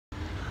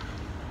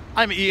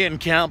I'm Ian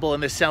Campbell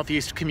in the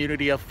southeast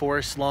community of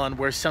Forest Lawn,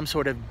 where some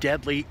sort of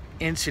deadly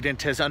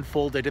incident has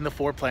unfolded in the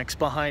fourplex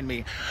behind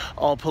me.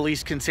 All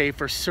police can say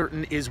for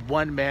certain is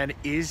one man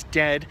is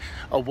dead.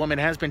 A woman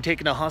has been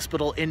taken to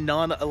hospital in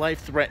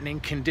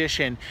non-life-threatening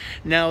condition.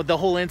 Now, the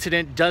whole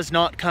incident does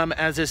not come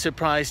as a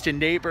surprise to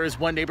neighbors.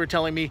 One neighbor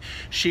telling me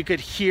she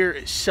could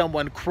hear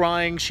someone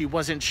crying. She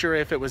wasn't sure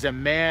if it was a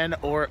man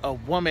or a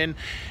woman.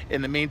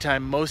 In the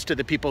meantime, most of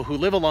the people who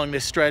live along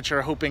this stretch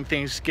are hoping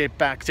things get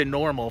back to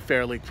normal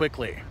fairly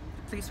quickly.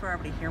 The police were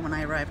already here when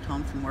I arrived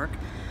home from work,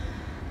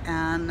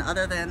 and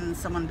other than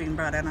someone being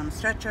brought in on a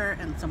stretcher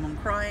and someone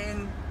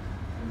crying,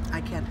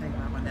 I can't tell you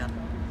what went down.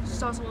 You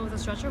saw someone with a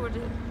stretcher? Was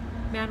it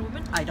man,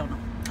 woman? I don't know.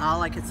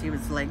 All I could see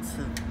was legs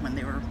when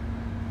they were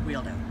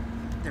wheeled out.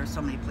 There were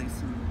so many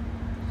police and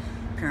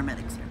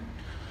paramedics here.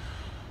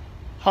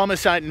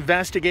 Homicide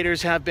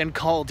investigators have been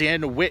called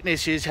in.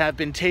 Witnesses have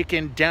been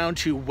taken down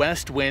to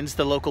West Winds,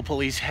 the local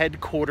police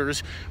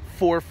headquarters,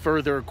 for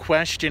further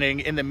questioning.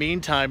 In the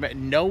meantime,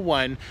 no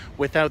one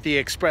without the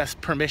express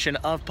permission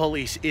of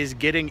police is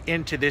getting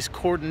into this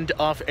cordoned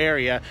off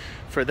area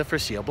for the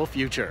foreseeable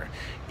future.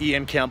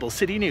 Ian Campbell,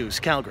 City News,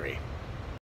 Calgary.